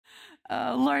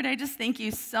Lord, I just thank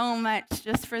you so much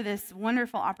just for this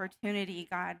wonderful opportunity,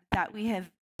 God, that we have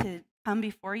to come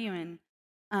before you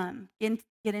and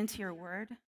get into your word.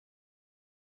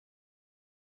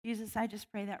 Jesus, I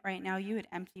just pray that right now you would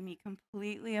empty me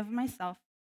completely of myself.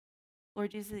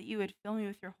 Lord Jesus, that you would fill me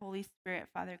with your Holy Spirit,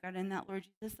 Father God, and that, Lord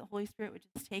Jesus, the Holy Spirit would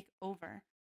just take over.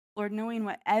 Lord, knowing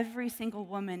what every single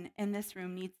woman in this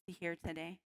room needs to hear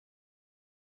today.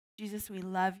 Jesus, we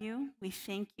love you. We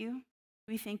thank you.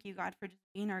 We thank you, God, for just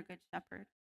being our good shepherd.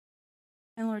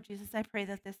 And Lord Jesus, I pray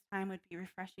that this time would be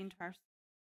refreshing to our souls.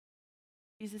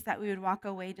 Jesus, that we would walk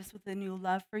away just with a new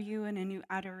love for you and a new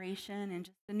adoration and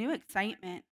just a new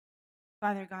excitement,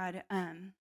 Father God,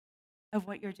 of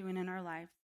what you're doing in our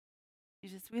lives.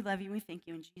 Jesus, we love you. We thank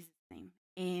you in Jesus' name.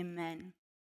 Amen.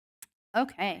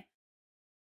 Okay.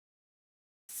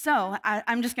 So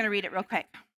I'm just going to read it real quick.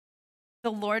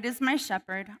 The Lord is my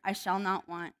shepherd. I shall not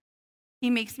want. He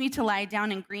makes me to lie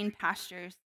down in green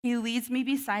pastures. He leads me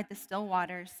beside the still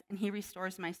waters, and he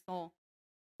restores my soul.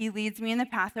 He leads me in the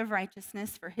path of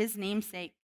righteousness for his name's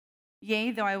sake. Yea,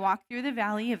 though I walk through the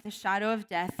valley of the shadow of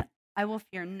death, I will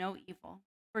fear no evil,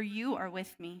 for you are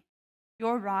with me.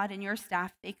 Your rod and your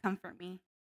staff, they comfort me.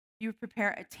 You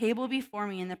prepare a table before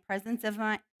me in the presence of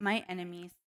my enemies.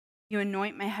 You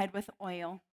anoint my head with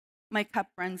oil. My cup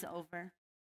runs over.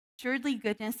 Surely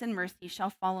goodness and mercy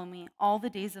shall follow me all the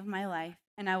days of my life,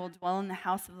 and I will dwell in the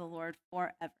house of the Lord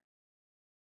forever.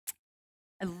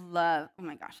 Oh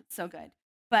my gosh, it's so good.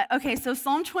 But okay, so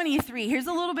Psalm 23, here's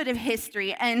a little bit of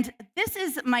history, and this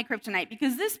is my kryptonite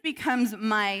because this becomes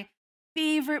my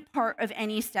favorite part of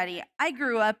any study. I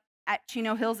grew up at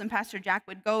Chino Hills, and Pastor Jack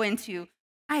would go into,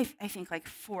 I think, like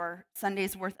 4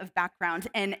 Sundays worth of background,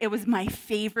 and it was my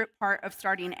favorite part of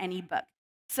starting any book.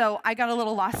 So I got a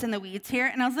little lost in the weeds here,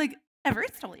 and I was like, Ever,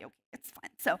 it's totally okay. It's fine.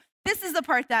 So this is the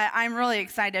part that I'm really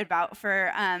excited about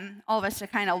for all of us to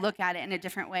kind of look at it in a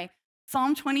different way.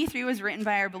 Psalm 23 was written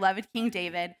by our beloved King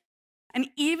David, and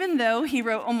even though he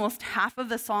wrote almost half of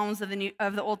the Psalms of the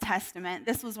Old Testament,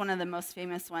 this was one of the most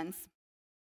famous ones.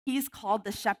 He's called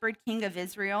the Shepherd King of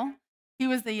Israel. He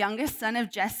was the youngest son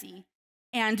of Jesse,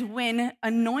 and when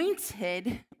anointing,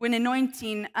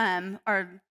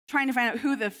 or trying to find out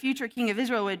who the future king of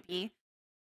Israel would be,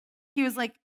 he was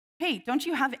like, hey, don't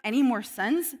you have any more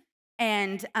sons?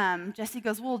 And Jesse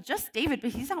goes, well, just David,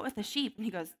 but he's out with the sheep. And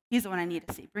he goes, he's the one I need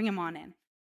to see. Bring him on in.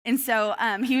 And so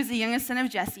he was the youngest son of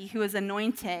Jesse, who was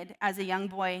anointed as a young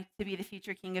boy to be the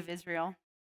future king of Israel.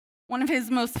 One of his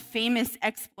most famous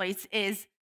exploits is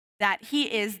that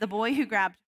he is the boy who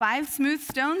grabbed 5 smooth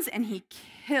stones and he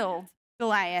killed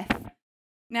Goliath.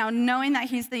 Now, knowing that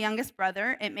he's the youngest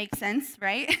brother, it makes sense,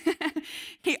 right?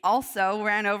 He also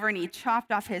ran over and he chopped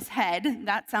off his head.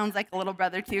 That sounds like a little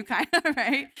brother too, kind of,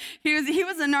 right? He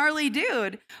was a gnarly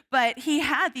dude, but he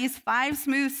had these 5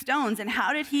 smooth stones. And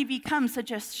how did he become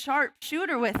such a sharp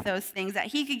shooter with those things that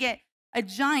he could get a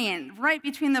giant right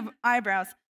between the eyebrows?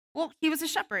 Well, he was a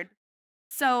shepherd.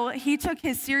 So he took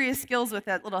his serious skills with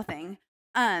that little thing.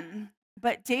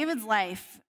 But David's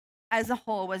life as a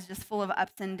whole was just full of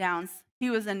ups and downs. He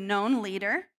was a known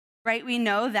leader, right? We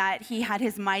know that he had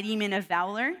his mighty men of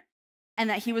valor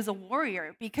and that he was a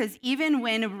warrior, because even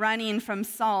when running from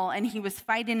Saul and he was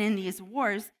fighting in these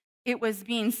wars, it was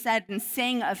being said and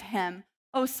sang of him,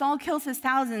 oh, Saul kills his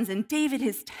thousands and David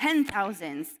his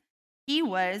 10,000s. He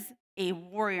was a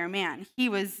warrior man. He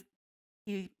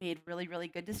made really, really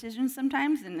good decisions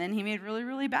sometimes, and then he made really,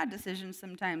 really bad decisions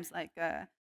sometimes, like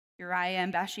Uriah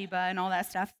and Bathsheba and all that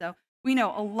stuff. So we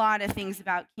know a lot of things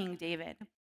about King David.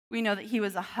 We know that he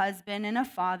was a husband and a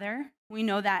father. We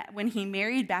know that when he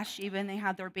married Bathsheba and they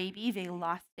had their baby, they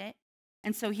lost it.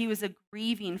 And so he was a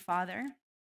grieving father.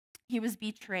 He was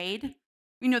betrayed.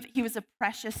 We know that he was a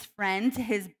precious friend to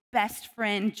his best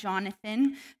friend,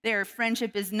 Jonathan. Their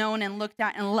friendship is known and looked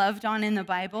at and loved on in the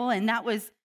Bible, and that was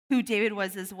who David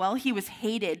was as well. He was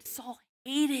hated. Saul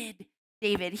hated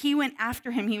David. He went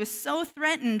after him. He was so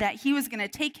threatened that he was going to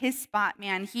take his spot,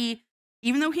 man.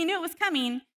 Even though he knew it was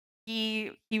coming,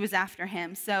 he was after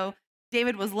him. So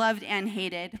David was loved and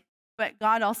hated, but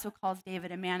God also calls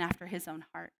David a man after his own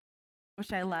heart,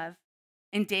 which I love.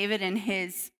 And David, in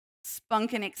his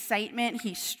spunk and excitement,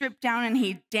 he stripped down and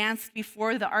he danced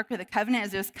before the Ark of the Covenant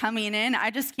as it was coming in.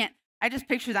 I just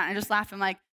picture that and I just laugh. I'm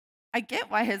like, I get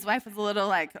why his wife was a little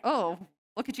like, oh,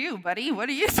 look at you, buddy. What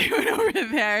are you doing over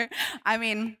there? I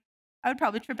mean, I would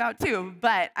probably trip out too,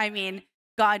 but I mean,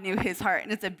 God knew his heart,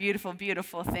 and it's a beautiful,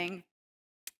 beautiful thing.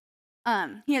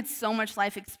 He had so much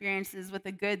life experiences with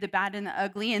the good, the bad, and the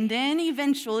ugly, and then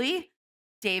eventually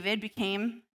David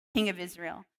became king of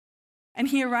Israel, and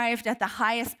he arrived at the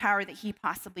highest power that he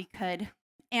possibly could.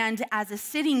 And as a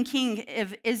sitting king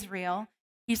of Israel,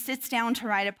 he sits down to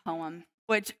write a poem,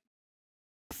 which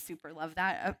super love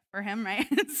that for him, right?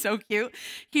 It's so cute.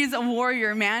 He's a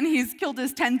warrior, man. He's killed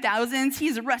his 10,000s.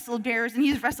 He's wrestled bears and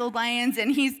he's wrestled lions.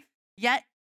 And yet,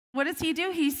 what does he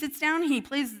do? He sits down, he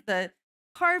plays the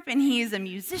harp, and he's a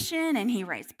musician, and he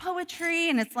writes poetry.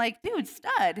 And it's like, dude,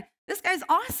 stud. This guy's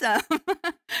awesome.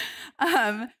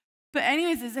 But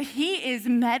anyways, he is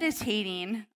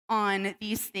meditating on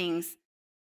these things.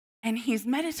 And he's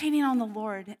meditating on the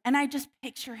Lord. And I just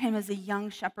picture him as a young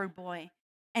shepherd boy.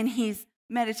 And he's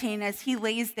meditating as he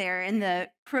lays there in the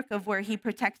crook of where he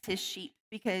protects his sheep,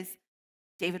 because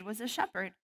David was a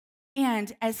shepherd.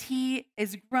 And as he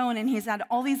is grown and he's had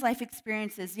all these life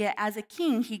experiences, yet as a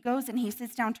king, he goes and he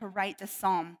sits down to write the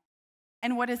psalm.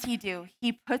 And what does he do?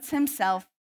 He puts himself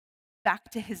back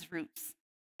to his roots.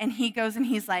 And he goes and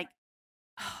he's like,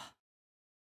 oh,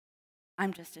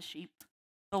 I'm just a sheep.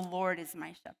 The Lord is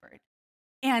my shepherd.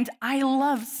 And I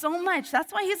love so much.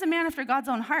 That's why he's a man after God's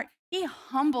own heart. He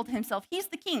humbled himself. He's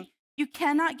the king. You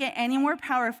cannot get any more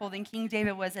powerful than King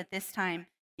David was at this time.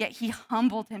 Yet he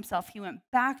humbled himself. He went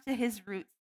back to his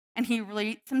roots, and he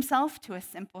relates himself to a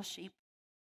simple sheep.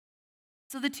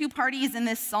 So the two parties in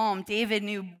this psalm, David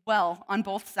knew well on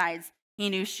both sides. He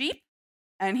knew sheep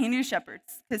and he knew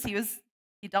shepherds, because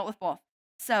he dealt with both.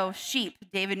 So sheep,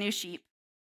 David knew sheep.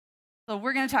 So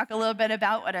we're going to talk a little bit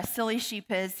about what a silly sheep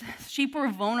is. Sheep were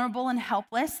vulnerable and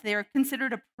helpless. They are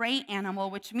considered a prey animal,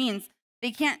 which means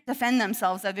they can't defend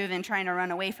themselves other than trying to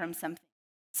run away from something.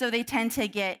 So they tend to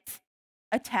get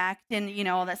attacked and,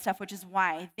 all that stuff, which is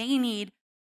why they need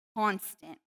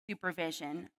constant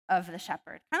supervision of the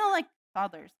shepherd. Kind of like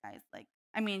toddlers, guys.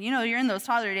 You're in those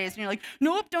toddler days and you're like,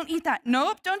 nope, don't eat that.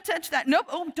 Nope, don't touch that. Nope,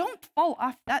 oh, don't fall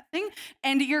off that thing.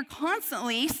 And you're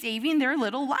constantly saving their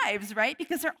little lives, right?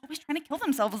 Because they're always trying to kill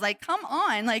themselves. Like, come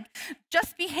on,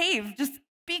 just behave, just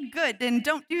be good and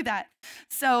don't do that.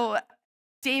 So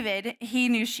David, he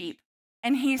knew sheep.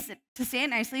 And to say it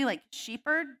nicely, sheep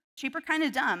are kind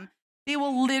of dumb. They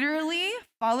will literally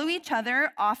follow each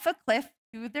other off a cliff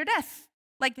to their deaths.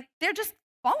 They're just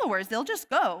followers. They'll just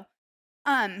go.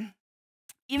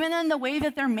 Even in the way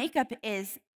that their makeup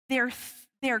is, their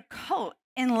coat,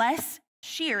 unless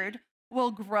sheared,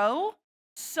 will grow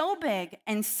so big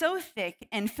and so thick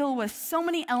and fill with so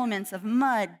many elements of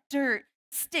mud, dirt,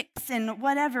 sticks, and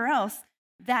whatever else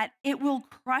that it will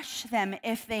crush them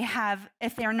if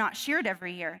they're not sheared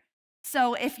every year.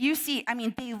 So if you see,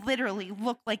 they literally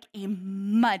look like a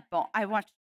mud ball.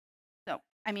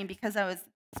 Because I was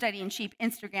studying sheep,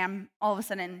 Instagram all of a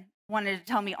sudden wanted to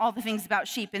tell me all the things about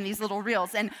sheep in these little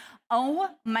reels. And oh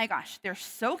my gosh, they're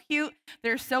so cute.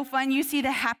 They're so fun. You see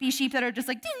the happy sheep that are just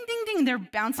like ding, ding, ding. They're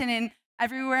bouncing in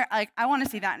everywhere. I want to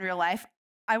see that in real life.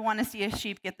 I want to see a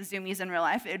sheep get the zoomies in real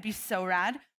life. It'd be so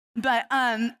rad. But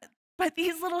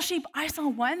these little sheep, I saw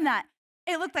one that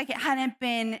it looked like it hadn't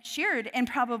been sheared in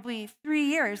probably 3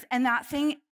 years. And that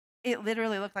thing, it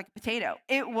literally looked like a potato.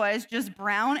 It was just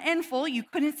brown and full. You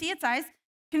couldn't see its eyes,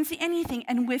 couldn't see anything.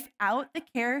 And without the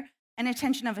care and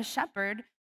attention of a shepherd,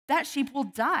 that sheep will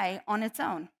die on its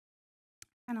own.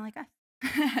 Kind of like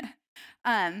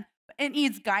us. It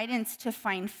needs guidance to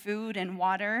find food and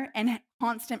water and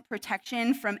constant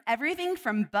protection from everything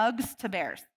from bugs to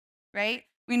bears, right?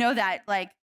 We know that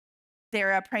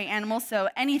they're a prey animal, so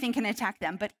anything can attack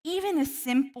them. But even a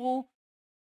simple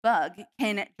bug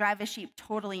can drive a sheep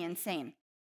totally insane.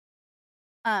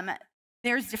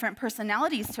 There's different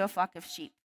personalities to a flock of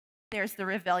sheep. There's the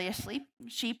rebellious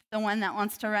sheep, the one that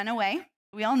wants to run away.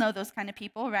 We all know those kind of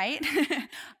people, right?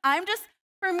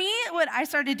 For me, what I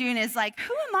started doing is who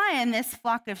am I in this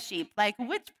flock of sheep?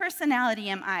 Which personality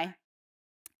am I?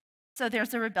 So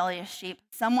there's a rebellious sheep,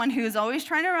 someone who's always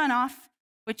trying to run off,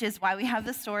 which is why we have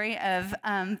the story of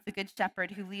the good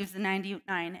shepherd who leaves the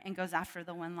 99 and goes after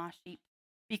the one lost sheep.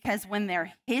 Because when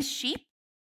they're his sheep,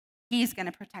 he's going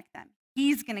to protect them.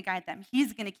 He's going to guide them.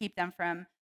 He's going to keep them from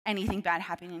anything bad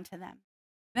happening to them.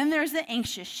 Then there's the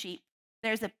anxious sheep.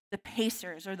 There's the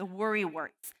pacers or the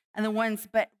worrywarts and the ones.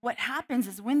 But what happens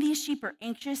is when these sheep are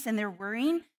anxious and they're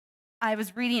worrying, I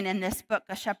was reading in this book,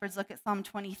 A Shepherd's Look at Psalm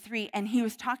 23, and he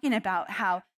was talking about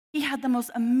how he had the most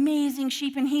amazing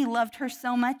sheep and he loved her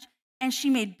so much, and she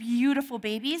made beautiful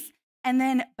babies. And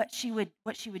then, what she would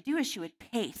do is she would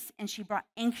pace, and she brought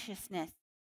anxiousness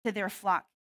to their flock.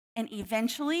 And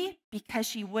eventually, because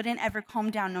she wouldn't ever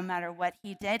calm down no matter what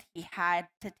he did, he had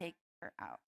to take her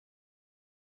out.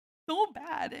 So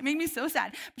bad. It made me so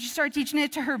sad. But she started teaching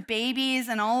it to her babies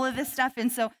and all of this stuff.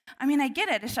 And so, I get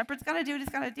it. A shepherd's got to do what he's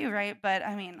got to do, right? But,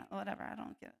 whatever. I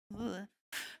don't get it. Ugh.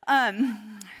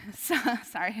 So,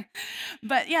 sorry.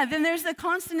 But yeah, then there's the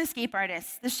constant escape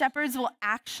artists. The shepherds will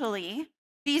actually,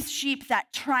 these sheep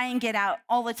that try and get out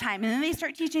all the time. And then they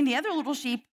start teaching the other little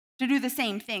sheep to do the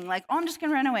same thing. Like, oh, I'm just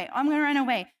going to run away. Oh, I'm going to run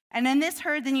away. And in this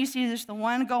herd, then you see there's the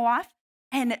one go off.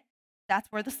 And that's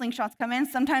where the slingshots come in.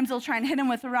 Sometimes they'll try and hit him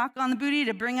with a rock on the booty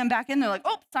to bring him back in. They're like,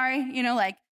 oh, sorry.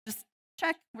 Like, just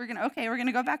check. We're going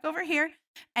to go back over here.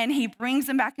 And he brings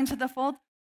them back into the fold.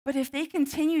 But if they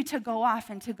continue to go off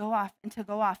and to go off and to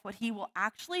go off, what he will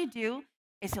actually do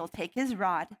is he'll take his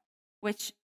rod,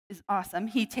 which is awesome.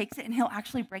 He takes it and he'll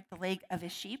actually break the leg of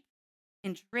his sheep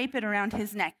and drape it around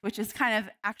his neck, which is kind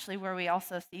of actually where we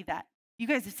also see that. You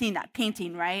guys have seen that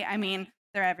painting, right? I mean,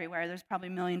 they're everywhere. There's probably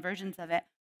a million versions of it.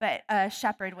 But a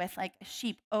shepherd with like a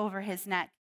sheep over his neck.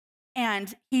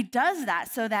 And he does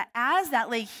that so that as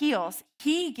that leg heals,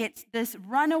 this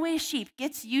runaway sheep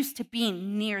gets used to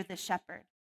being near the shepherd.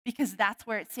 Because that's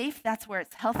where it's safe, that's where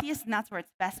it's healthiest, and that's where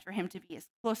it's best for him to be, as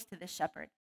close to the shepherd.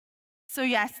 So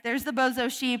yes, there's the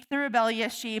bozo sheep, the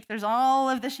rebellious sheep, there's all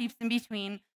of the sheep in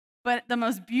between. But the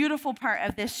most beautiful part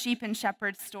of this sheep and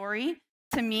shepherd story,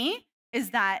 to me,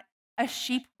 is that a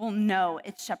sheep will know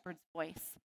its shepherd's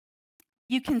voice.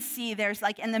 You can see there's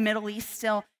like in the Middle East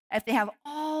still, if they have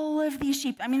all of these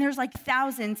sheep, I mean, there's like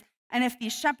thousands, and if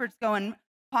these shepherds go and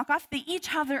walk off, they each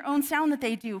have their own sound that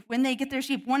they do when they get their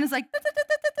sheep. One is like,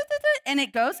 and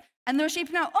it goes, and those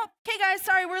sheep know, oh, okay, guys,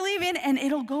 sorry, we're leaving, and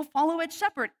it'll go follow its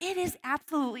shepherd. It is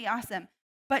absolutely awesome.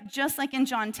 But just like in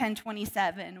John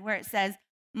 10:27, where it says,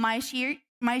 my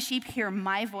sheep hear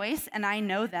my voice, and I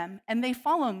know them, and they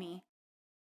follow me.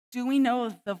 Do we know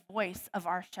the voice of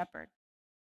our shepherd?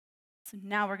 So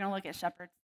now we're going to look at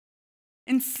shepherds.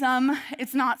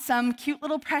 It's not some cute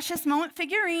little precious moment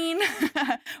figurine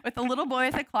with a little boy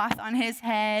with a cloth on his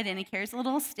head, and he carries a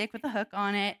little stick with a hook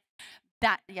on it.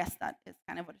 That is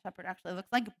kind of what a shepherd actually looks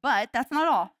like, but that's not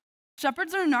all.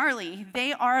 Shepherds are gnarly.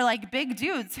 They are like big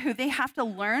dudes who they have to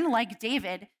learn, like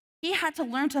David. He had to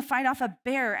learn to fight off a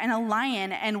bear and a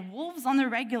lion and wolves on the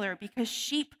regular because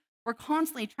sheep were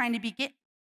constantly trying to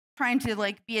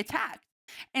be attacked.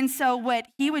 And so what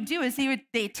he would do is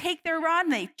they take their rod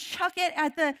and they chuck it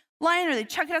at the lion or they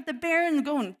chuck it at the bear and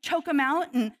go and choke them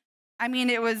out. And I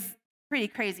mean, it was pretty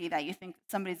crazy that you think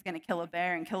somebody's going to kill a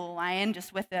bear and kill a lion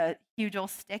just with a huge old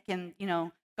stick and,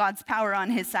 God's power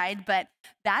on his side. But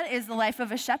that is the life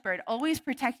of a shepherd, always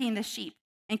protecting the sheep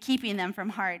and keeping them from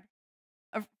hard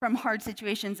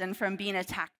situations and from being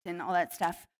attacked and all that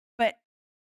stuff. But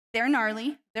they're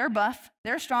gnarly, they're buff,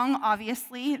 they're strong,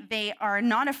 obviously. They are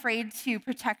not afraid to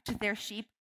protect their sheep,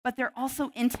 but they're also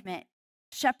intimate.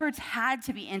 Shepherds had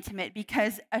to be intimate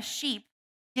because a sheep,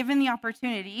 given the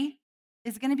opportunity,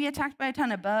 is going to be attacked by a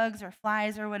ton of bugs or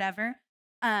flies or whatever.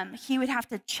 He would have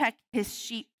to check his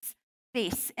sheep's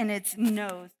face and its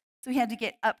nose. So he had to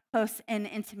get up close and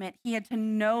intimate. He had to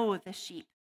know the sheep.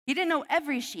 He didn't know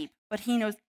every sheep, but he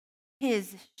knows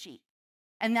his sheep.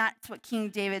 And that's what King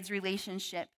David's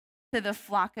relationship to the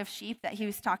flock of sheep that he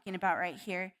was talking about right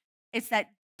here. It's that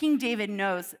King David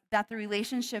knows that the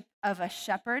relationship of a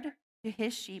shepherd to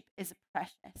his sheep is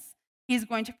precious. He's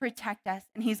going to protect us,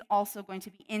 and he's also going to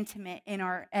be intimate in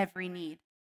our every need.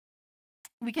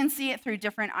 We can see it through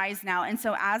different eyes now. And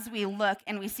so as we look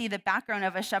and we see the background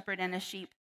of a shepherd and a sheep,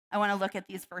 I want to look at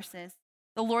these verses.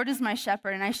 The Lord is my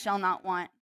shepherd, and I shall not want.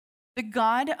 The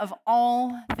God of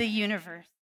all the universe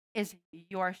is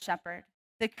your shepherd,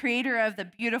 the creator of the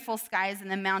beautiful skies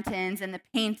and the mountains and the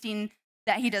painting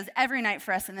that he does every night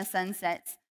for us in the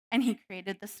sunsets. And he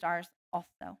created the stars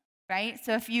also, right?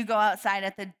 So if you go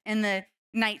outside in the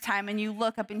nighttime and you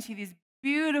look up into these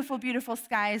beautiful, beautiful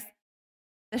skies,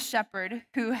 the shepherd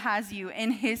who has you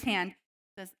in his hand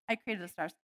says, I created the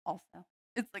stars also.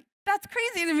 It's like, that's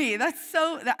crazy to me.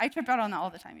 I trip out on that all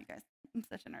the time, you guys. I'm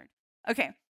such a nerd.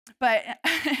 Okay, but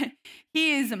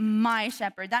he is my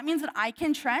shepherd. That means that I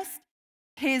can trust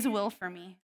his will for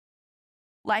me,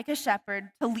 like a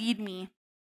shepherd, to lead me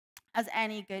as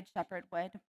any good shepherd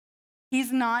would.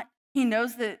 He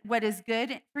knows what is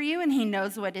good for you, and he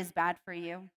knows what is bad for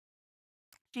you.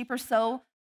 Sheep are so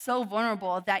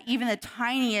vulnerable that even the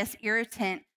tiniest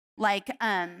irritant, like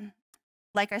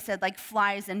I said, like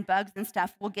flies and bugs and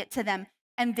stuff, will get to them,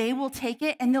 and they will take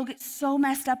it, and they'll get so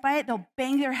messed up by it, they'll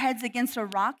bang their heads against a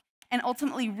rock, and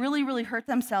ultimately really, really hurt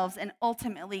themselves, and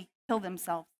ultimately kill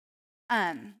themselves.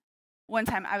 One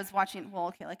time I was watching,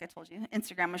 like I told you,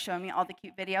 Instagram was showing me all the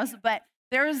cute videos, but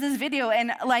there was this video,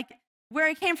 and like where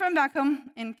I came from back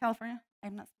home in California,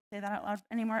 I'm not supposed to say that out loud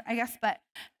anymore, I guess, but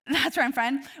that's where I'm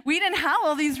from. We didn't have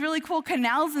all these really cool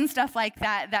canals and stuff like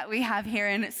that we have here,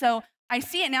 and so I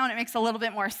see it now and it makes a little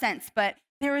bit more sense, but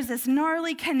there was this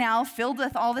gnarly canal filled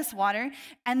with all this water,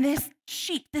 and this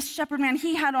sheep, this shepherd man,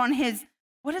 he had on his,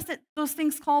 what is it, those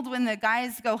things called when the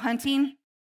guys go hunting?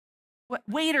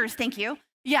 Waders, thank you.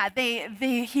 Yeah,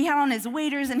 he had on his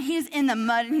waders, and he's in the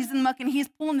mud, and he's in the muck, and he's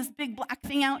pulling this big black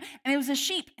thing out, and it was a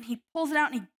sheep, and he pulls it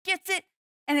out, and he gets it,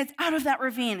 and it's out of that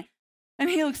ravine. And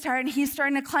he looks tired, and he's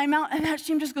starting to climb out, and that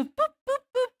sheep just goes boop, boop,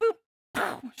 boop,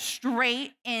 boop,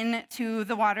 straight into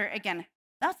the water again.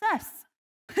 That's us.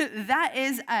 That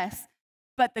is us.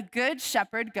 But the good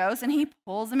shepherd goes, and he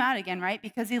pulls him out again, right?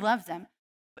 Because he loves him.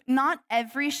 But not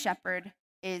every shepherd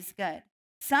is good.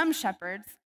 Some shepherds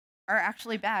are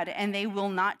actually bad, and they will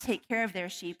not take care of their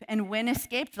sheep. And when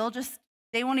escaped,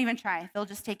 they won't even try. They'll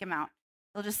just take him out.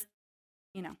 They'll just,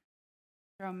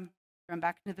 throw him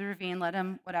back into the ravine, let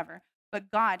him, whatever. But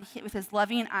God, with his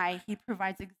loving eye, he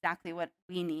provides exactly what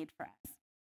we need for us.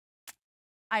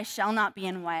 I shall not be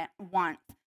in want.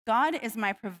 God is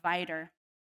my provider.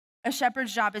 A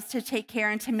shepherd's job is to take care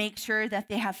and to make sure that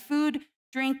they have food,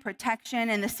 drink, protection,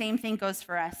 and the same thing goes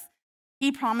for us.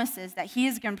 He promises that he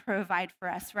is going to provide for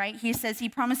us, right? He says he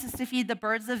promises to feed the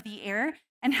birds of the air,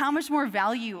 and how much more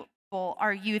valuable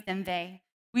are you than they?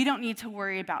 We don't need to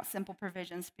worry about simple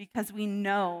provisions because we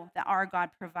know that our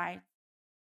God provides.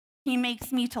 He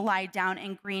makes me to lie down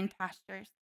in green pastures.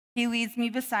 He leads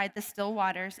me beside the still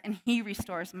waters, and he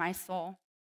restores my soul.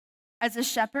 As a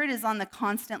shepherd is on the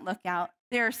constant lookout,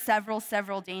 there are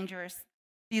several dangers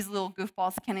these little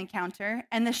goofballs can encounter,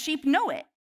 and the sheep know it.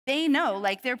 They know,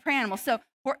 like, they're prey animals. So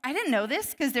I didn't know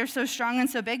this because they're so strong and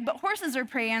so big, but horses are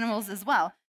prey animals as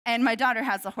well. And my daughter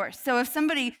has a horse. So if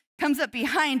somebody comes up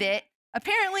behind it,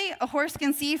 apparently a horse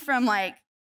can see from,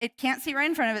 it can't see right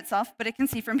in front of itself, but it can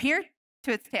see from here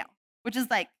to its tail, which is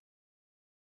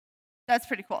that's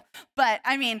pretty cool. But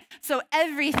so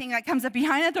everything that comes up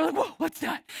behind it, they're like, whoa, what's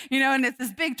that? And it's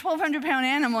this big 1,200-pound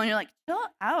animal, and you're like, chill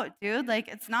out, dude.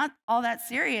 It's not all that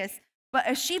serious. But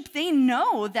a sheep, they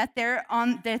know that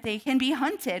that they can be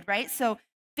hunted, right? So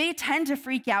they tend to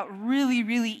freak out really,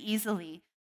 really easily.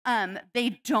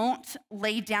 They don't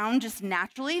lay down just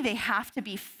naturally. They have to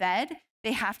be fed.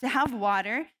 They have to have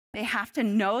water. They have to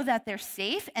know that they're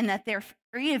safe and that they're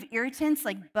free of irritants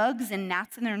like bugs and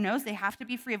gnats in their nose. They have to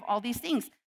be free of all these things.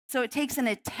 So it takes an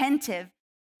attentive,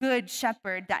 good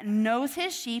shepherd that knows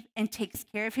his sheep and takes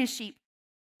care of his sheep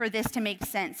for this to make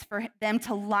sense, for them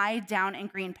to lie down in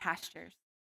green pastures,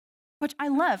 which I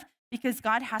love because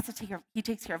God has to he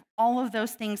takes care of all of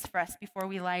those things for us before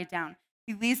we lie down.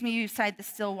 He leads me beside the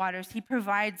still waters. He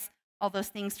provides all those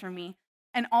things for me.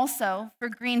 And also for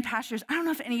green pastures, I don't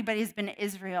know if anybody's been to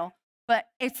Israel, but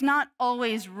it's not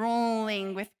always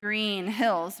rolling with green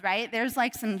hills, right? There's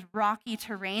some rocky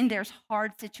terrain. There's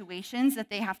hard situations that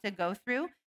they have to go through,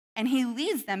 and he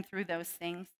leads them through those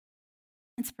things.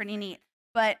 It's pretty neat.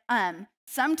 But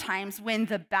sometimes when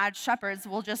the bad shepherds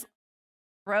will just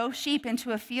throw sheep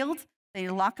into a field, they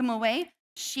lock them away,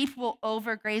 sheep will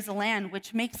overgraze the land,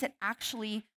 which makes it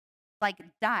actually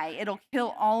die. It'll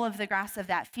kill all of the grass of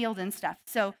that field and stuff.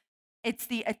 So it's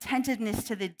the attentiveness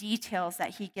to the details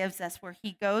that he gives us, where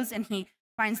he goes and he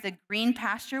finds the green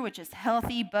pasture, which is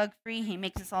healthy, bug-free. He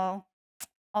makes us all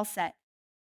set.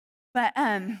 But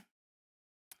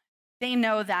they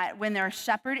know that when their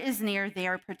shepherd is near, they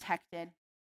are protected.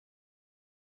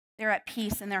 They're at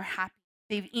peace and they're happy.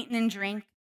 They've eaten and drank,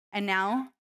 and now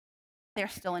they're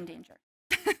still in danger.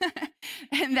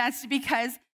 And that's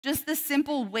because just the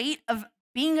simple weight of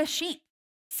being a sheep.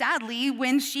 Sadly,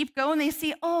 when sheep go and they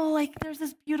see, there's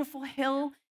this beautiful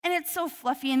hill, and it's so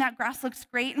fluffy, and that grass looks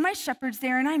great, and my shepherd's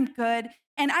there, and I'm good,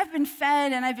 and I've been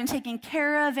fed, and I've been taken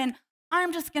care of, and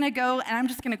I'm just going to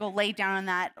go lay down in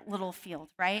that little field,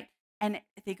 right? And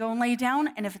if they go and lay down,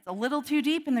 and if it's a little too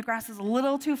deep, and the grass is a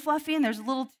little too fluffy, and there's a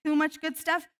little too much good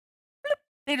stuff,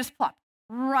 they just plop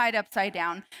right upside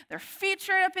down. Their feet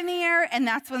straight up in the air, and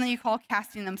that's when you call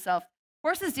casting themselves.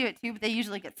 Horses do it too, but they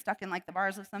usually get stuck in the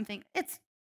bars of something. It's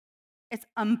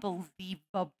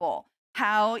unbelievable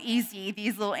how easy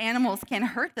these little animals can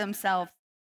hurt themselves,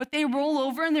 but they roll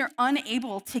over and they're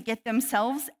unable to get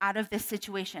themselves out of this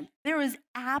situation. There is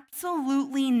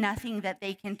absolutely nothing that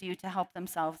they can do to help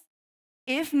themselves.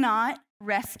 If not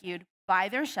rescued by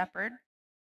their shepherd,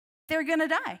 they're gonna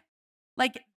die.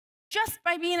 Just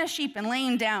by being a sheep and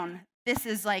laying down, this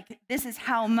is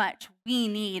how much we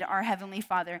need our Heavenly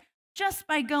Father. Just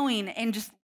by going and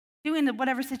just doing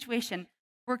whatever situation,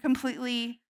 we're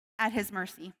completely at his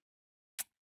mercy.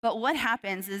 But what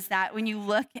happens is that when you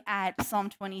look at Psalm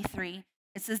 23,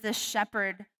 it says the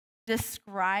shepherd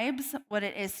describes what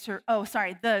it is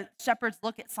the shepherds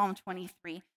look at Psalm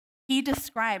 23. He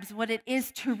describes what it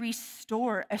is to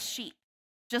restore a sheep,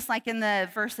 just like in the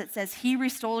verse that says, he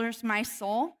restores my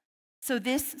soul. So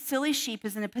this silly sheep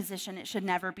is in a position it should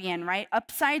never be in, right?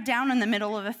 Upside down in the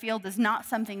middle of a field is not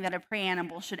something that a prey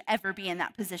animal should ever be in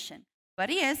that position. But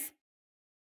he is.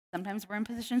 Sometimes we're in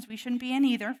positions we shouldn't be in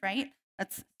either, right?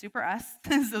 That's super us,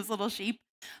 those little sheep.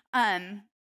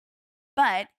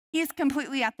 But he's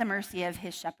completely at the mercy of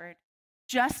his shepherd,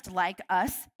 just like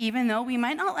us, even though we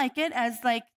might not like it as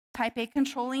like type A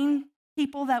controlling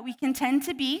people that we can tend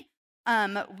to be.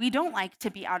 We don't like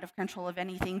to be out of control of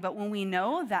anything, but when we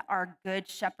know that our good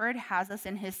shepherd has us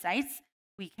in his sights,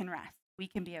 we can rest. We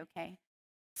can be okay.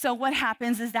 So what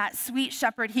happens is that sweet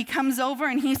shepherd, he comes over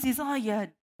and he sees, oh, you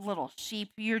little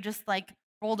sheep, you're just like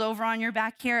rolled over on your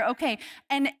back here. Okay.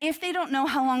 And if they don't know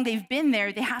how long they've been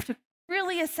there, they have to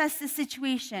really assess the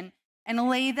situation and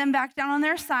lay them back down on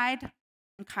their side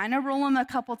and kind of roll them a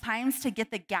couple times to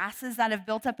get the gases that have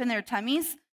built up in their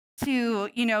tummies to,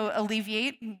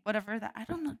 alleviate whatever that, I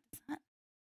don't know.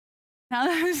 Now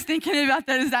that I was thinking about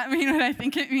that, does that mean what I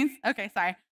think it means? Okay,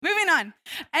 sorry. Moving on.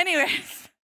 Anyways,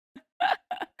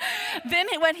 then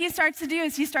what he starts to do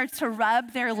is he starts to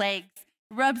rubs their legs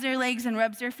and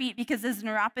rubs their feet, because as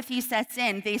neuropathy sets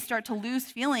in, they start to lose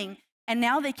feeling, and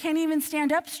now they can't even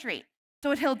stand up straight. So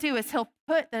what he'll do is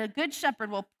the good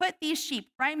shepherd will put these sheep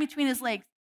right in between his legs,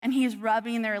 and he's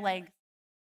rubbing their legs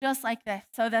just like this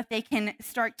so that they can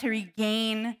start to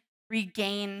regain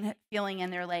feeling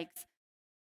in their legs.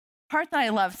 Part that I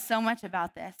love so much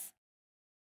about this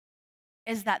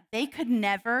is that they could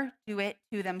never do it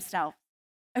to themselves.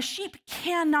 A sheep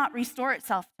cannot restore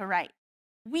itself to right.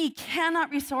 We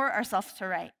cannot restore ourselves to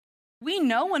right. We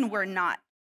know when we're not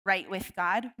right with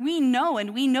God. We know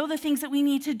the things that we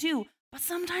need to do. But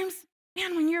sometimes,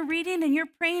 man, when you're reading and you're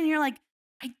praying, you're like,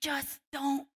 I just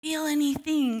don't feel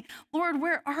anything. Lord,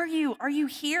 where are you? Are you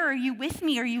here? Are you with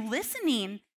me? Are you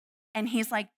listening? And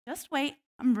he's like, just wait.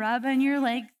 I'm rubbing your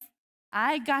legs.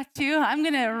 I got you. I'm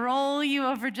going to roll you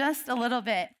over just a little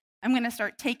bit. I'm going to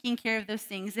start taking care of those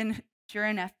things. And sure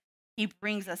enough, he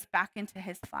brings us back into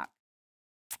his flock.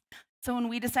 So when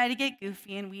we decide to get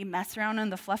goofy and we mess around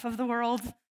in the fluff of the world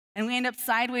and we end up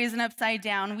sideways and upside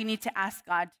down, we need to ask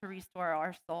God to restore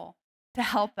our soul, to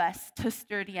help us, to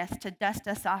sturdy us, to dust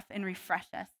us off and refresh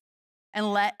us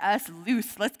and let us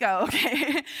loose. Let's go,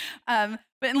 okay? But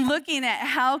in looking at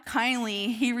how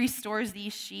kindly he restores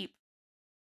these sheep,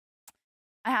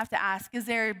 I have to ask, has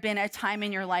there been a time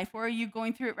in your life, or are you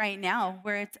going through it right now,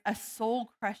 where it's a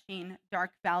soul-crushing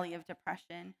dark valley of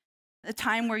depression? A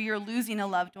time where you're losing a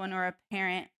loved one or a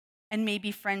parent, and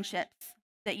maybe friendships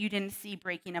that you didn't see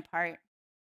breaking apart.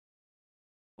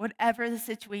 Whatever the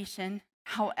situation,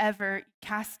 however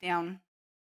cast down,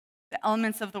 the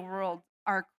elements of the world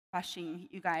are crushing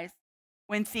you guys.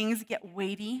 When things get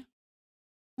weighty,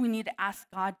 we need to ask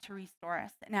God to restore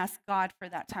us and ask God for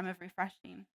that time of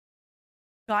refreshing.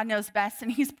 God knows best,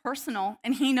 and he's personal,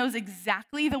 and he knows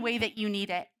exactly the way that you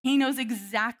need it. He knows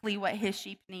exactly what his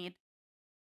sheep need.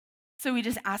 So we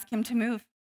just ask him to move.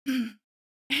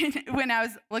 When I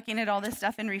was looking at all this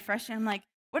stuff and refreshing, I'm like,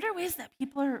 what are ways that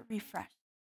people are refreshed?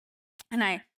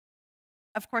 And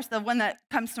of course, the one that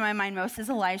comes to my mind most is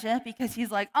Elijah, because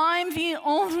he's like, I'm the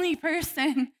only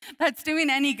person that's doing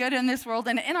any good in this world.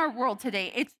 And in our world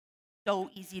today, it's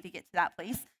so easy to get to that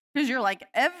place, because you're like,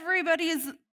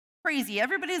 everybody's crazy.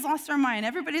 Everybody's lost their mind.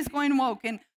 Everybody's going woke.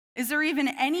 And is there even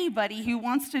anybody who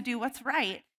wants to do what's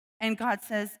right? And God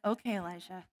says, okay,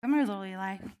 Elijah, come here, little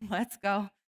Eli, let's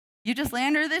go. You just lay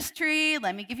under this tree.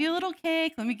 Let me give you a little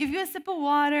cake. Let me give you a sip of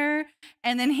water.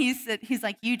 And then he's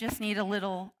like, you just need a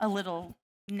little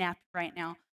nap right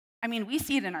now. I mean, we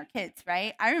see it in our kids,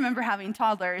 right? I remember having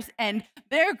toddlers, and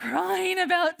they're crying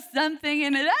about something,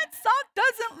 and that sock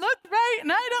doesn't look right,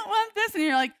 and I don't want this. And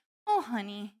you're like, oh,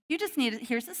 honey, you just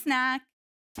here's a snack,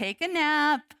 take a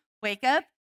nap, wake up,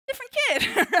 different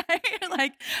kid,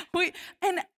 right?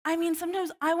 I mean,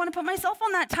 sometimes I want to put myself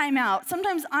on that timeout.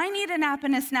 Sometimes I need a nap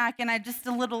and a snack, and I'm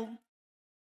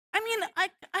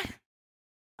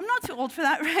not too old for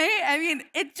that, right? I mean,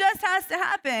 it just has to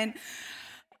happen.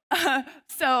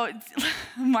 So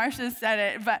Marsha said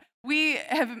it, but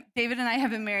David and I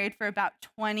have been married for about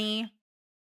coming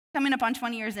up on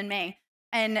 20 years in May.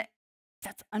 And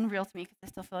that's unreal to me, because I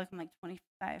still feel like I'm like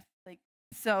 25.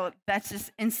 So that's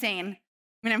just insane.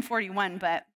 I mean, I'm 41,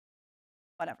 but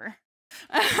whatever.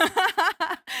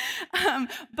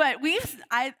 But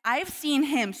I've seen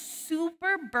him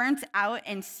super burnt out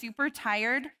and super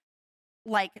tired,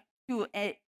 like to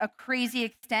a crazy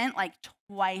extent, like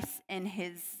twice in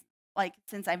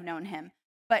since I've known him.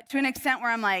 But to an extent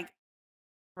where I'm like,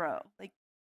 bro, like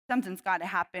something's got to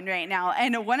happen right now.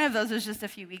 And one of those was just a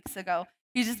few weeks ago.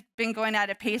 He's just been going at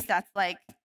a pace that's like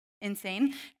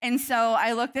insane. And so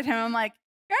I looked at him, I'm like,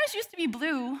 your eyes used to be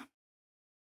blue,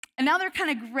 and now they're kind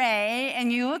of gray,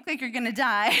 and you look like you're gonna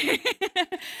die.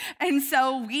 And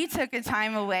so we took a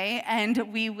time away,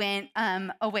 and we went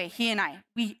away, he and I.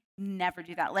 We never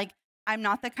do that. Like, I'm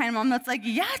not the kind of mom that's like,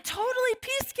 yeah, totally,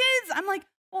 peace, kids. I'm like,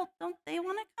 well, don't they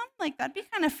want to come? Like, that'd be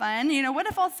kind of fun. You know, what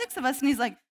if all 6 of us? And he's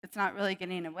like, it's not really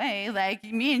getting away. Like,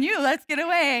 me and you, let's get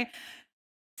away.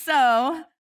 So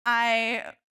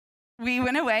we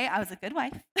went away. I was a good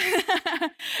wife.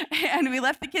 And we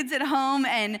left the kids at home,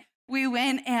 and we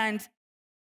went, and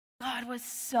God was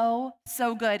so,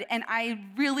 so good. And I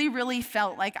really, really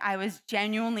felt like I was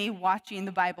genuinely watching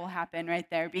the Bible happen right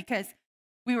there, because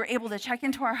we were able to check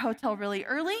into our hotel really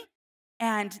early.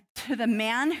 And to the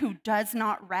man who does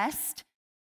not rest,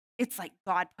 it's like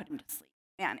God put him to sleep.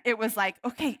 Man, it was like,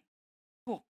 okay,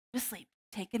 cool, just sleep,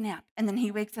 take a nap. And then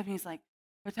he wakes up and he's like,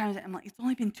 what time is it? I'm like, it's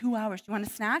only been 2 hours. Do you want a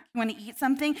snack? You want to eat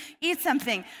something? Eat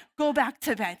something. Go back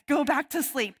to bed. Go back to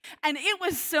sleep. And it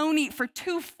was so neat. For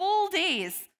 2 full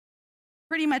days,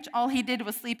 pretty much all he did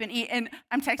was sleep and eat. And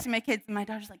I'm texting my kids, and my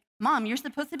daughter's like, Mom, you're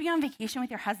supposed to be on vacation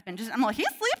with your husband. I'm like, he's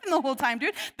sleeping the whole time,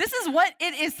 dude. This is what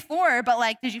it is for. But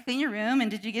like, did you clean your room? And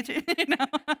did you get your,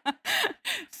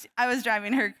 I was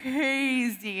driving her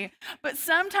crazy. But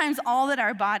sometimes all that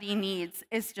our body needs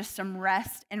is just some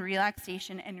rest and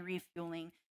relaxation and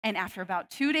refueling. And after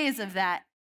about 2 days of that,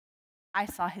 I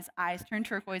saw his eyes turn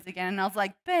turquoise again. And I was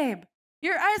like, babe,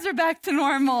 your eyes are back to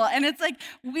normal. And it's like,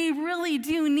 we really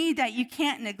do need that. You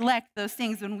can't neglect those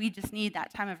things when we just need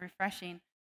that time of refreshing.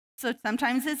 So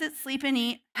sometimes is it sleep and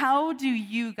eat? How do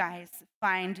you guys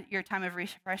find your time of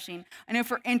refreshing? I know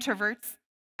for introverts,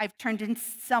 I've turned into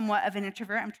somewhat of an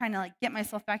introvert. I'm trying to like get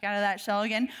myself back out of that shell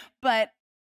again. But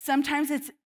sometimes it's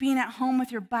being at home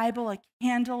with your Bible, a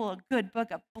candle, a good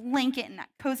book, a blanket in that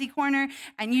cozy corner,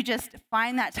 and you just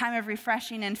find that time of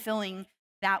refreshing and filling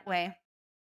that way.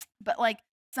 But like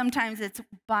sometimes it's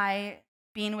by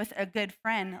being with a good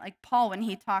friend, like Paul when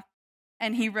he talked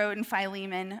and he wrote in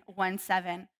Philemon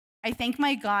 1:7, I thank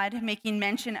my God, making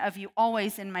mention of you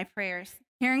always in my prayers,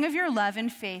 hearing of your love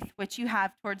and faith which you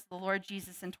have towards the Lord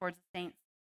Jesus and towards the saints,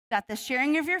 that the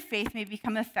sharing of your faith may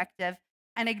become effective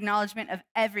and acknowledgement of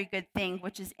every good thing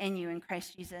which is in you in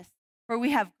Christ Jesus. For we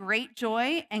have great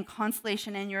joy and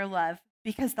consolation in your love,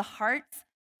 because the hearts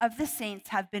of the saints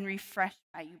have been refreshed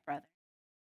by you, brother.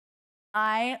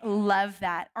 I love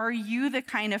that. Are you the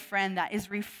kind of friend that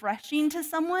is refreshing to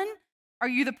someone? Are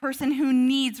you the person who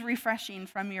needs refreshing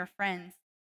from your friends?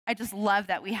 I just love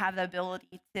that we have the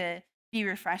ability to be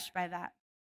refreshed by that.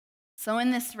 So in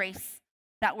this race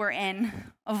that we're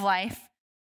in of life,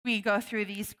 we go through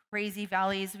these crazy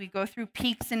valleys. We go through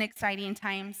peaks and exciting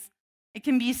times. It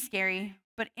can be scary,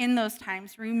 but in those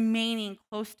times, remaining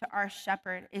close to our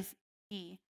shepherd is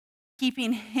key.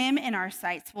 Keeping him in our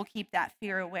sights will keep that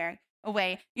fear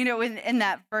away. You know, in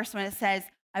that verse when it says,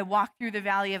 I walk through the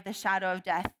valley of the shadow of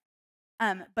death,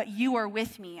 but you are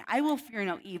with me. I will fear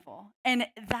no evil. And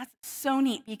that's so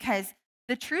neat, because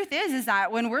the truth is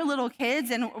that when we're little kids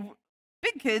and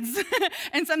big kids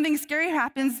and something scary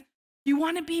happens, you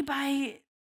want to be by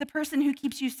the person who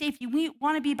keeps you safe. You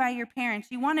want to be by your parents.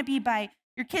 You want to be by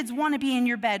your kids, want to be in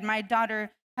your bed. My daughter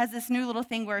has this new little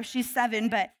thing where she's 7,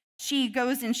 but she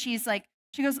goes and she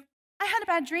goes, I had a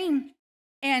bad dream.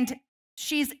 And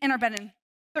she's in our bed in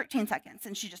 13 seconds,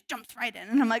 and she just jumps right in.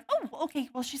 And I'm like, oh, okay,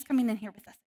 well, she's coming in here with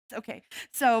us. It's okay.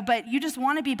 So, but you just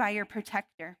want to be by your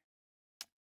protector.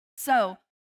 So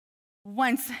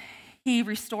once he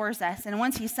restores us, and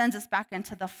once he sends us back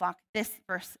into the flock, this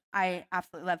verse I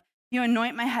absolutely love. You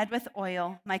anoint my head with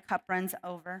oil, my cup runs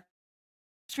over.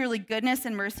 Surely goodness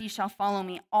and mercy shall follow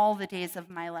me all the days of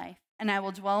my life, and I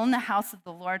will dwell in the house of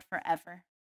the Lord forever.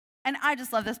 And I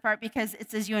just love this part because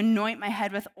it says you anoint my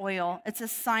head with oil. It's a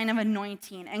sign of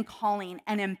anointing and calling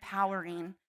and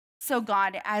empowering. So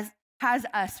God has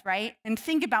us, right? And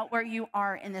think about where you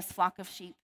are in this flock of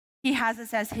sheep. He has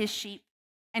us as his sheep,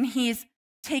 and he's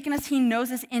taken us. He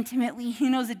knows us intimately. He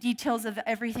knows the details of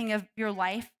everything of your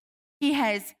life. He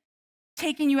has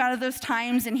taken you out of those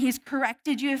times, and he's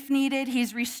corrected you if needed.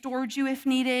 He's restored you if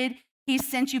needed. He's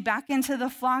sent you back into the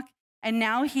flock, and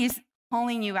now he's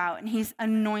calling you out, and he's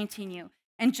anointing you.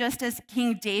 And just as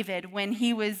King David, when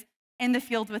he was in the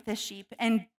field with his sheep,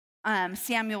 and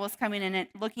Samuel was coming in and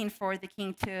looking for the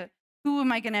king to, who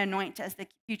am I going to anoint as the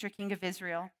future king of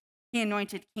Israel? He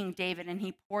anointed King David, and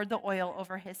he poured the oil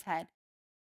over his head.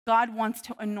 God wants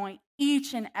to anoint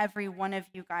each and every one of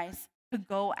you guys to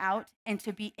go out and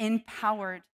to be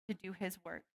empowered to do his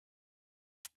work.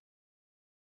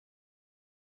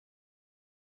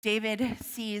 David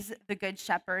sees the Good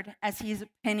Shepherd as he's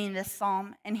penning this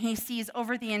psalm, and he sees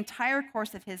over the entire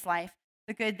course of his life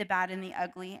the good, the bad, and the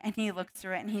ugly. And he looks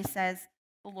through it and he says,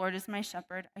 "The Lord is my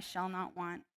shepherd, I shall not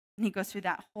want." And he goes through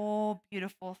that whole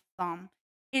beautiful psalm.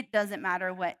 It doesn't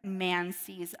matter what man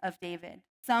sees of David.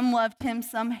 Some loved him,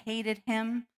 some hated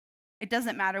him. It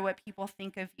doesn't matter what people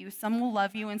think of you. Some will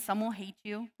love you and some will hate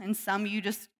you, and some you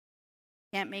just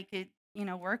can't make it,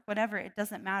 work, whatever. It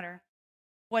doesn't matter.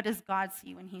 What does God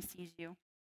see when he sees you?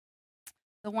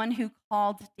 The one who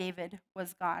called David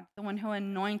was God. The one who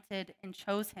anointed and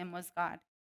chose him was God.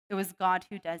 It was God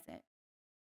who does it.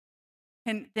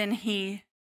 And then he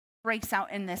breaks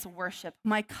out in this worship.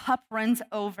 My cup runs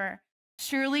over.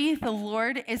 Surely the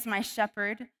Lord is my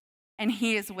shepherd, and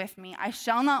he is with me. I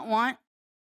shall not want.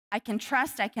 I can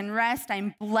trust, I can rest,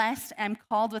 I'm blessed, I'm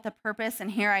called with a purpose,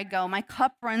 and here I go. My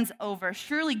cup runs over.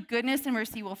 Surely goodness and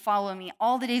mercy will follow me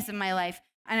all the days of my life,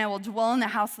 and I will dwell in the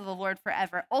house of the Lord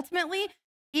forever. Ultimately,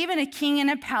 even a king in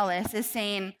a palace is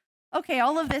saying, okay,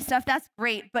 all of this stuff, that's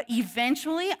great, but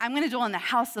eventually I'm going to dwell in the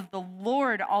house of the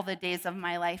Lord all the days of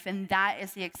my life, and that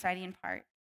is the exciting part.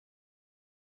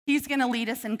 He's going to lead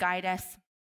us and guide us.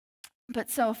 But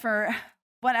so for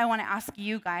what I want to ask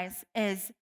you guys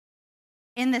is,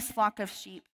 in this flock of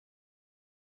sheep,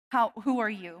 who are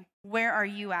you? Where are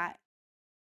you at?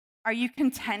 Are you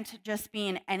content just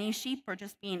being any sheep or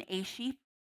just being a sheep?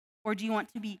 Or do you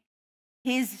want to be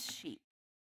his sheep?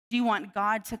 Do you want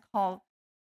God to call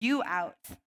you out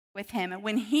with him? And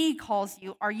when he calls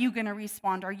you, are you going to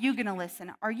respond? Are you going to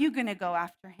listen? Are you going to go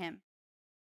after him?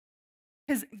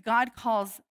 Because God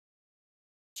calls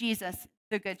Jesus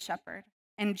the Good Shepherd.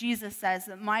 And Jesus says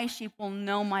that my sheep will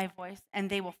know my voice and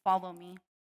they will follow me.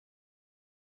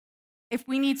 If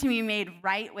we need to be made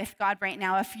right with God right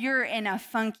now, if you're in a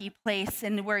funky place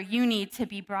and where you need to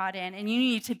be brought in and you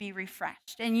need to be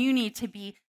refreshed and you need to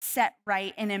be set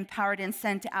right and empowered and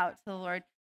sent out to the Lord,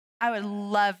 I would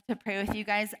love to pray with you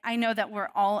guys. I know that we're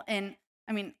all in,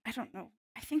 I don't know.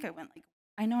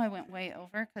 I know I went way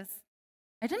over because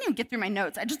I didn't even get through my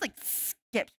notes. I just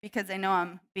skipped because I know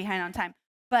I'm behind on time.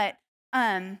 But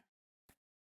I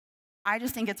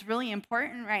just think it's really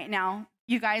important right now.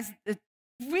 You guys,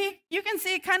 you can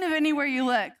see it kind of anywhere you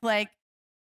look.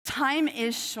 Time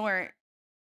is short,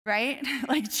 right?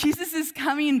 Jesus is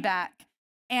coming back.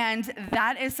 And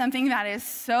that is something that is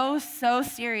so, so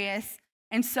serious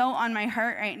and so on my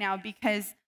heart right now,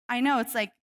 because I know it's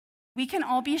we can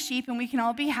all be sheep and we can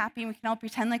all be happy and we can all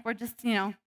pretend like we're just,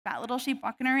 fat little sheep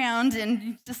walking around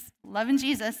and just loving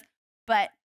Jesus. But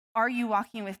are you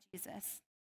walking with Jesus?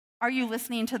 Are you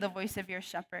listening to the voice of your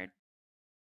shepherd?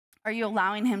 Are you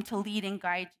allowing him to lead and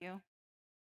guide you?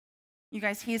 You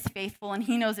guys, he is faithful and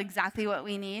he knows exactly what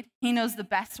we need. He knows the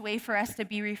best way for us to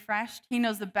be refreshed. He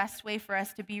knows the best way for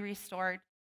us to be restored.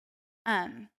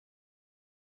 And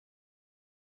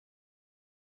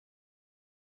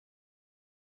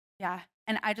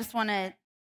I just want to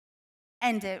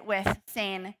end it with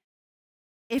saying,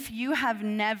 if you have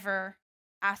never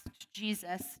asked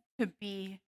Jesus to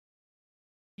be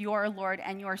your Lord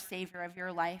and your Savior of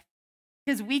your life,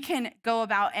 because we can go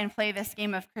about and play this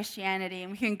game of Christianity,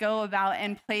 and we can go about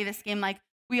and play this game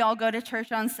we all go to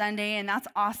church on Sunday, and that's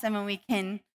awesome, and we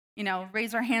can,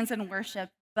 raise our hands and worship.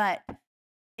 But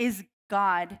is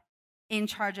God in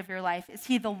charge of your life? Is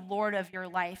he the Lord of your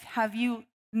life? Have you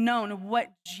known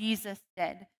what Jesus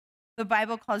did? The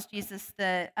Bible calls Jesus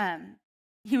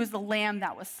he was the lamb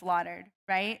that was slaughtered,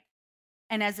 right?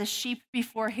 And as a sheep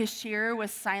before his shearer was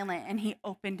silent, and he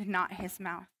opened not his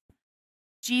mouth.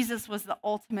 Jesus was the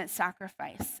ultimate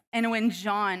sacrifice. And when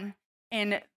John,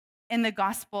 in the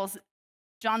Gospels,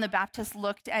 John the Baptist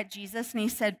looked at Jesus and he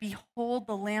said, "Behold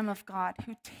the Lamb of God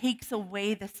who takes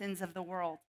away the sins of the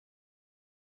world."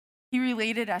 He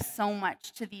related us so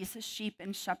much to these sheep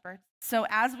and shepherds. So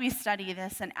as we study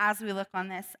this and as we look on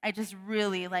this, I just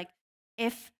really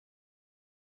if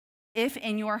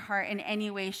in your heart in any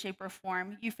way, shape, or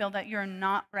form, you feel that you're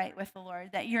not right with the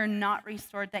Lord, that you're not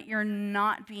restored, that you're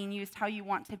not being used how you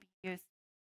want to be used,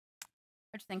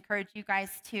 I just encourage you guys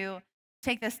to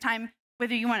take this time,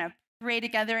 whether you want to pray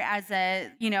together as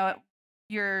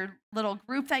your little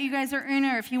group that you guys are in,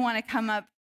 or if you want to come up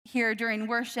here during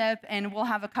worship, and we'll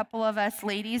have a couple of us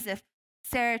ladies, if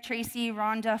Sarah, Tracy,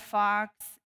 Rhonda, Fox,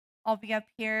 I'll be up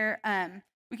here.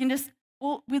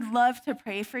 We'd love to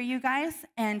pray for you guys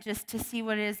and just to see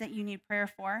what it is that you need prayer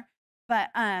for.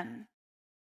 But I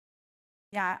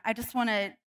just want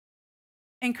to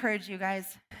encourage you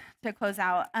guys to close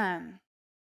out.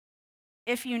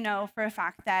 If you know for a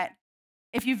fact that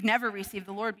if you've never received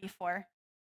the Lord before,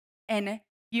 and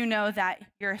you know that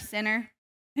you're a sinner,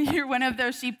 you're one of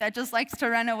those sheep that just likes to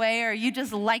run away, or you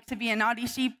just like to be a naughty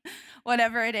sheep,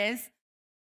 whatever it is,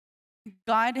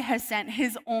 God has sent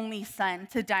his only son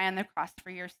to die on the cross for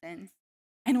your sins.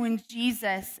 And when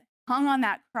Jesus hung on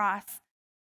that cross,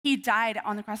 he died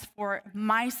on the cross for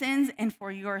my sins and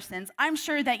for your sins. I'm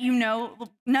sure that you know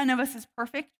none of us is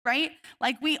perfect, right?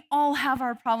 Like we all have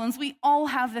our problems. We all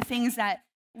have the things that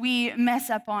we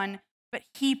mess up on, but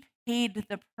he paid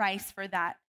the price for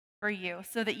that for you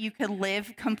so that you could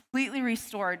live completely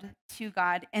restored to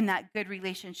God in that good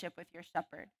relationship with your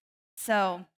shepherd.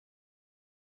 So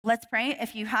let's pray.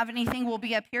 If you have anything, we'll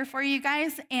be up here for you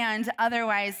guys. And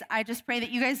otherwise, I just pray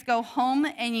that you guys go home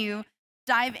and you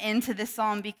dive into this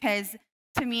psalm, because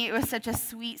to me, it was such a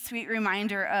sweet, sweet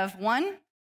reminder of, one,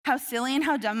 how silly and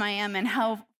how dumb I am, and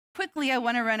how quickly I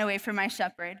want to run away from my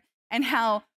shepherd, and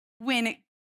how when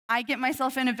I get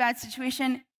myself in a bad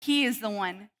situation, he is the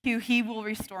one who he will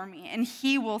restore me, and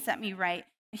he will set me right.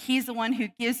 He's the one who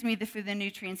gives me the food, the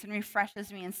nutrients, and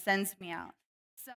refreshes me and sends me out.